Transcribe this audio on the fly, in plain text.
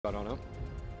I don't know.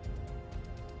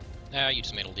 Nah, you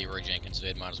just made a Leroy Jenkins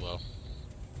vid, might as well.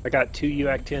 I got 2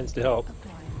 UAC-10s to help.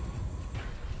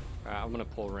 I'm gonna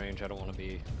pull range, I don't want to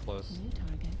be close. New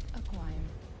target acquired.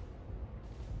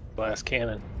 Blast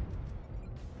cannon.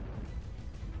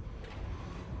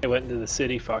 It went into the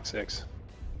city, Fox 6.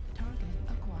 Target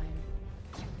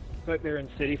acquired. Right there in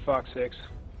city, Fox 6.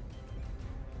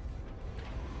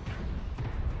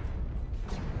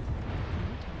 New target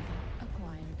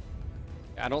acquired.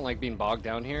 I don't like being bogged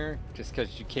down here, just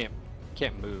because you can't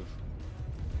move.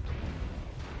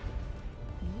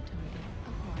 New target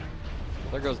acquired.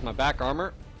 There goes my back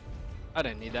armor. I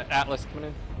didn't need that Atlas coming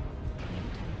in. New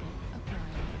target acquired.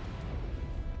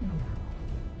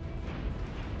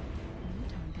 New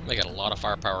target. They got a lot of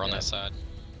firepower on that side.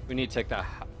 We need to take that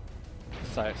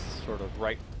side sort of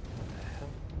right.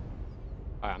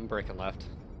 Alright, I'm breaking left.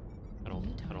 I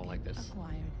don't like this.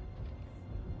 Acquired.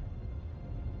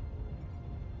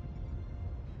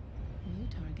 New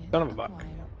target Son of a buck. acquired.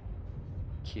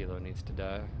 Kilo needs to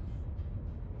die.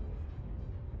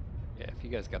 Yeah, if you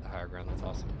guys got the higher ground, that's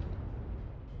awesome.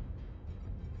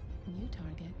 New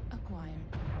target acquired.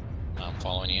 I'm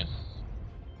following you.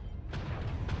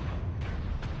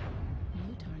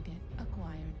 New target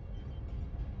acquired.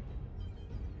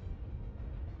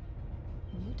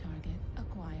 New target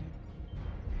acquired.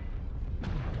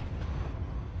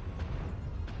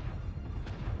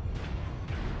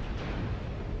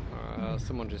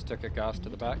 Someone just took a Goss to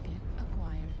the back. Target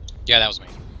acquired. Yeah, that was me.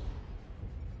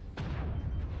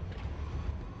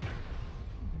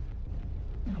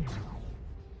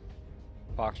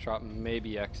 Foxtrot,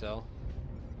 maybe XL.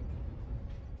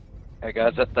 Hey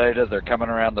guys, at Theta, they're coming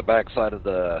around the backside of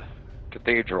the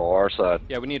cathedral, our side.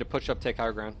 Yeah, we need to push up, take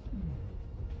higher ground.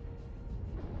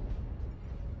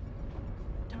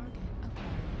 Target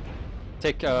acquired.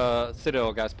 Take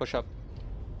Citadel, guys, push up.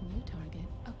 New target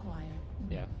acquired.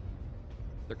 Yeah.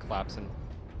 They're collapsing.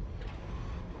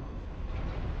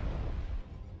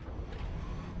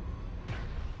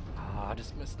 Ah, I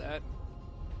just missed that.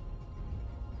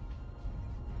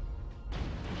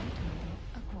 New target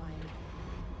acquired.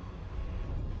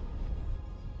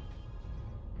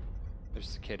 There's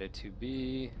Cicada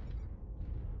 2B.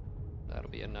 That'll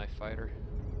be a knife fighter.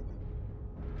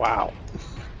 Wow.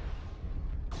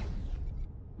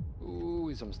 Ooh,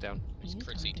 he's almost down. He's New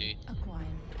crit target CT. acquired.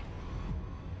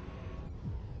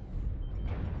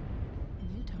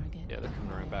 New target. Yeah, they're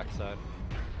coming around backside.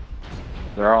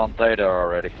 They're on Theta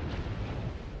already.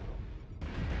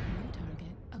 New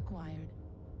target acquired.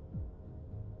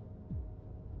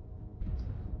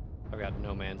 I've got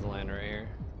no man's land right here.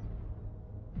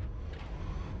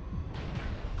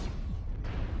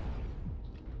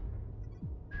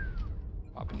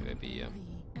 Popping UAV,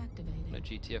 activated. and a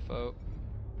GTFO.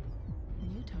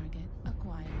 New target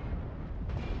acquired.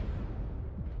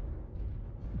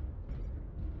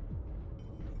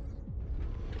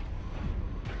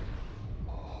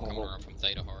 Coming around from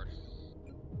Theta hard.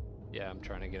 Yeah, I'm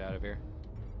trying to get out of here.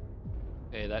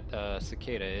 Hey, that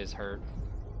Cicada is hurt.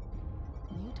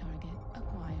 New target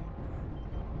acquired.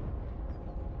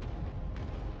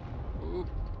 Ooh.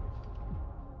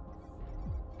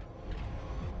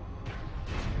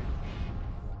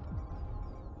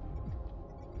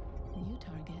 New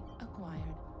target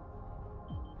acquired.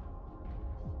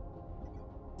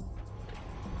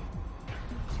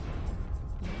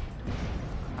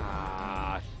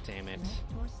 Ah, damn it.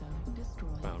 Left torso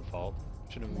destroyed. My own fault.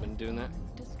 Shouldn't have been doing that. Arm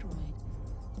destroyed.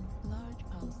 Large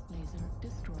pulse laser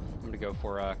destroyed. I'm gonna go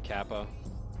for Kappa.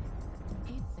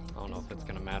 Heat sink I don't know if it's destroyed.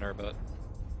 gonna matter, but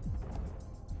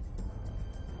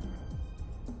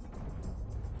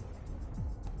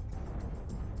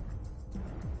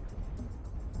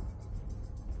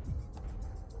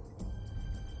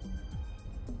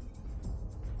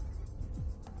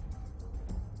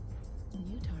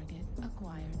New target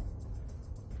acquired.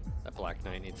 that Black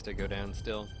Knight needs to go down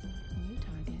still. New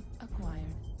target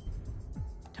acquired.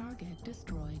 Target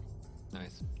destroyed.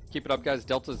 Nice. Keep it up, guys.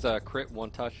 Delta's crit, one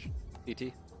touch. ET.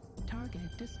 Target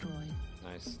destroyed.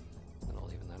 Nice. Then I'll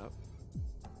even that up.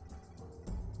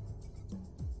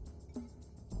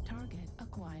 Target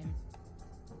acquired.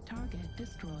 Target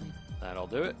destroyed. That'll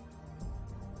do it.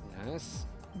 Nice.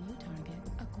 New target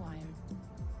acquired.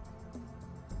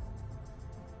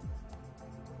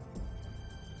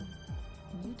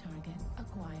 New target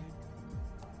acquired.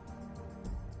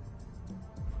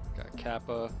 Got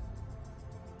Kappa.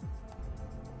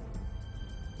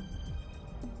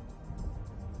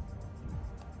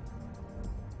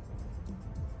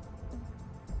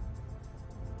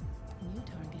 New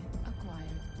target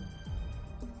acquired.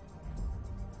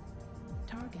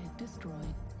 Target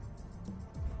destroyed.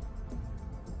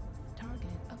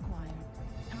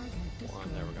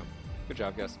 on. There we go. Good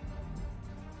job, guys.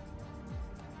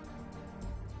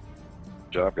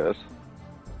 Good job, guys.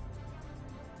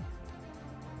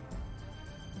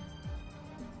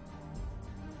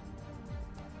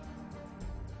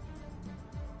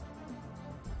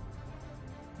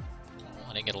 Oh,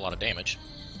 I didn't get a lot of damage.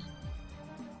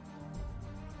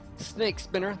 Snake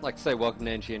Spinner, like to say welcome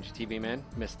to NGNG TV, man.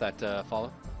 Missed that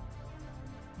follow.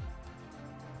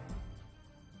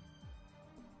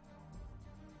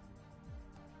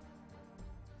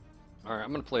 Alright,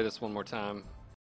 I'm going to play this one more time.